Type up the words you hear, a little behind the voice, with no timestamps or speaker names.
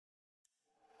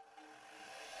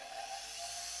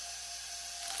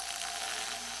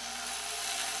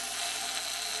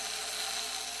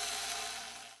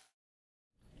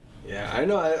I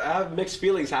know, I have mixed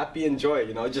feelings, happy and joy,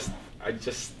 you know, I just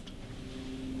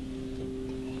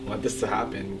want this to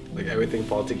happen, like everything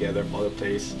fall together, fall into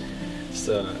place.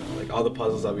 So like all the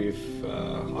puzzles that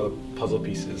all the puzzle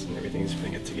pieces and everything is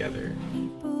putting it together.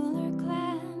 People are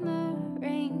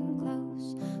clamoring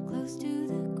close to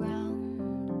the ground.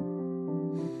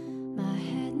 My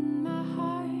head and my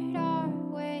heart are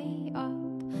way up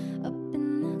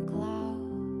in the clouds.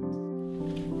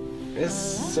 It's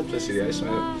simplicity. I just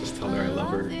want to tell her I love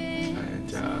her,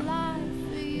 and I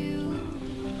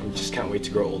just can't wait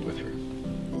to grow old with her.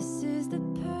 This is the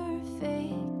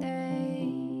perfect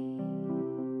day.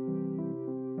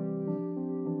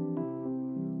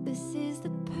 This is the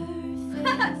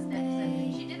perfect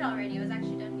day. She did already. It was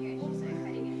actually done here. She started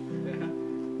cutting it.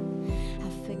 I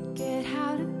forget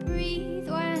how to breathe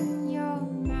when your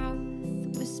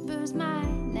mouth whispers my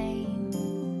name.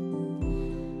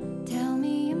 Tell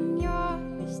me I'm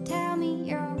yours, tell me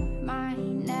you're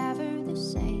mine, never the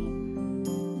same.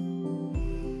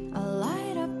 I'll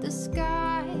light up the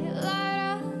sky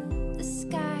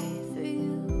for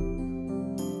you.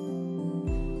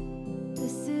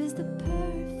 This is the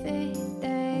perfect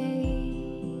day.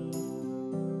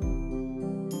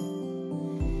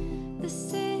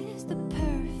 This is the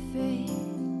perfect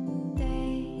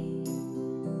day.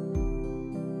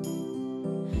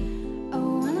 I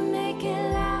wanna make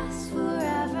it last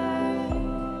forever.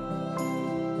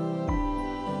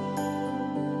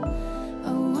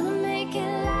 I wanna make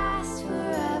it last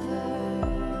forever.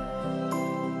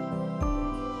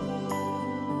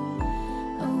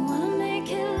 I wanna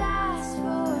make it last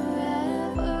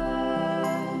forever.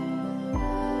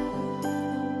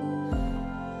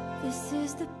 This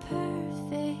is the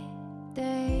perfect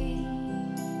day.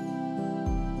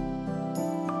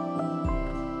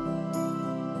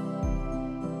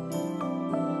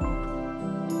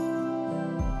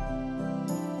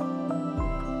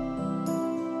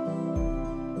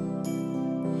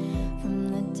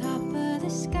 From the top of the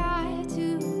sky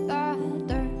to the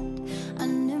dirt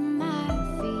under my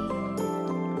feet.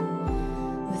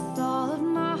 With all of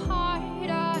my heart,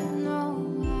 I know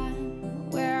I'm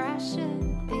where I should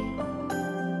be.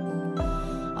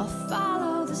 I'll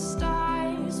follow the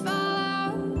stars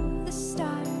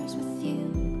with you.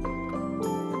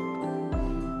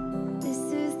 This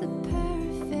is the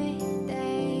perfect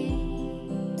day.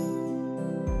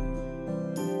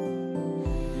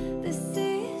 This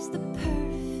is the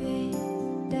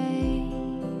perfect day.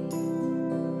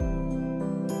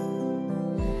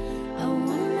 I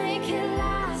wanna make it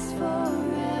last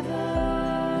forever.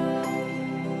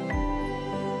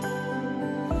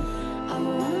 I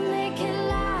wanna make it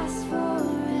last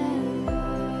forever.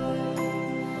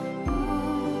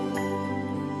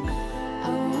 I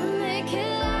wanna make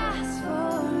it last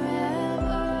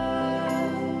forever.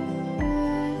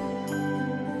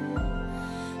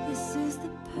 This is the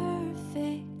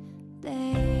perfect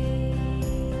day.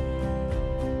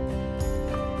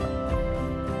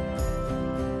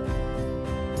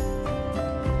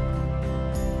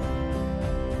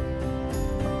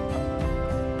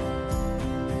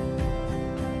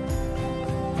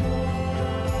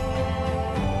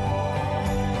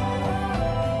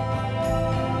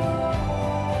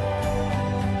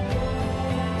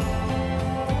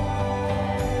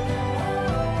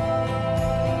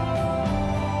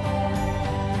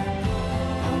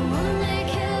 I wanna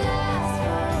make it last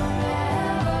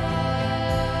forever.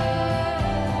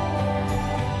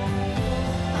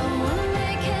 I wanna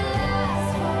make it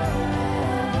last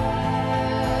forever.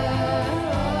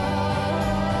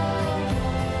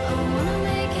 I wanna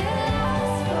make it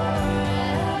last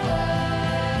forever.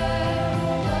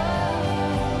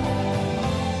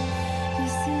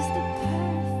 This is the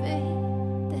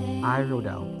perfect day. I,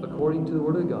 Rhodel, According to the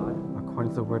Word of God,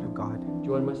 according to the word of God,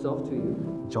 join myself to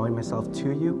you, join myself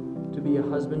to you, to be a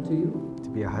husband to you, to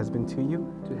be a husband to you,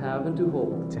 to have and to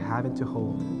hold, to have and to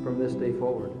hold from this day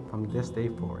forward. from this day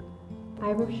forward.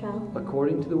 I, Rochelle,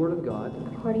 According to the Word of God,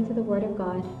 according to the Word of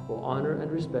God, will honor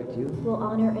and respect you, will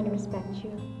honor and respect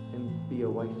you, and be a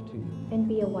wife to you, and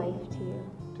be a wife to you,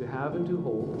 to have and to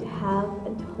hold to have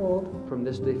and to hold from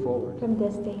this day forward, from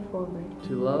this day forward,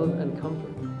 to love and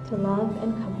comfort, to love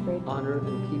and comfort, honor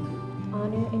and keep you.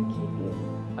 honor and keep you.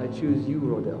 I choose you,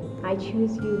 Rhodel, I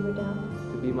choose you, Rhodel,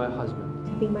 to be my husband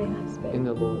to be my husband in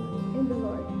the Lord. in the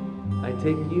Lord. I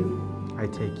take you I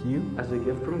take you as a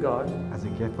gift from God as a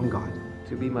gift from God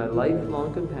to be my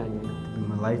lifelong companion, to be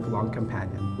my lifelong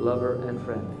companion, lover and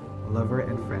friend. lover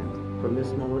and friend. From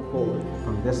this moment forward,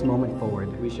 From this moment forward,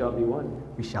 we shall be one.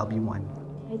 we shall be one.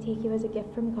 I take you as a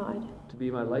gift from God To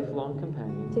be my lifelong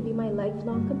companion, to be my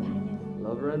lifelong companion,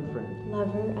 lover and friend.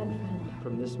 lover and friend.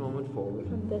 From this moment forward,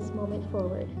 From this moment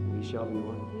forward, we shall be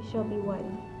one. we shall be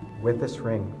one. With this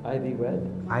ring, I thee wed.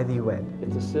 I thee wed.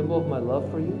 It's a symbol of my love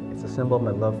for you It's a symbol of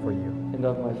my love for you and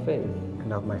of my faith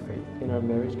and of my faith in our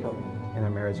marriage covenant. in our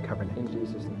marriage covenant. In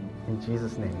Jesus' name. In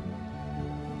Jesus' name.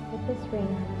 With this ring,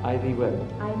 I thee wed.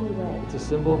 I thee wed. It's a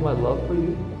symbol of my love for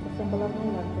you It's a symbol of my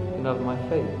love for you and of my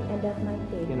faith and of my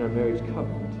faith in our marriage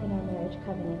covenant. in our marriage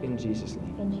covenant. In Jesus'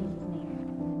 name. In Jesus' name.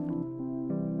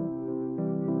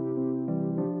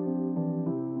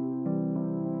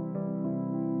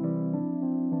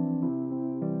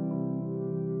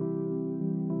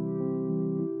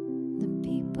 The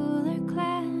people are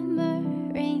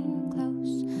clamoring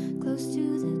close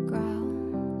to the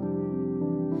ground.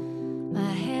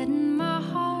 My head and my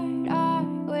heart are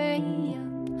way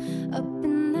up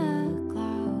in the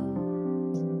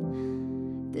clouds.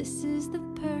 This is the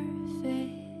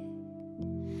perfect,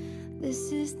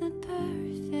 this is the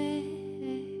perfect,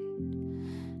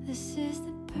 this is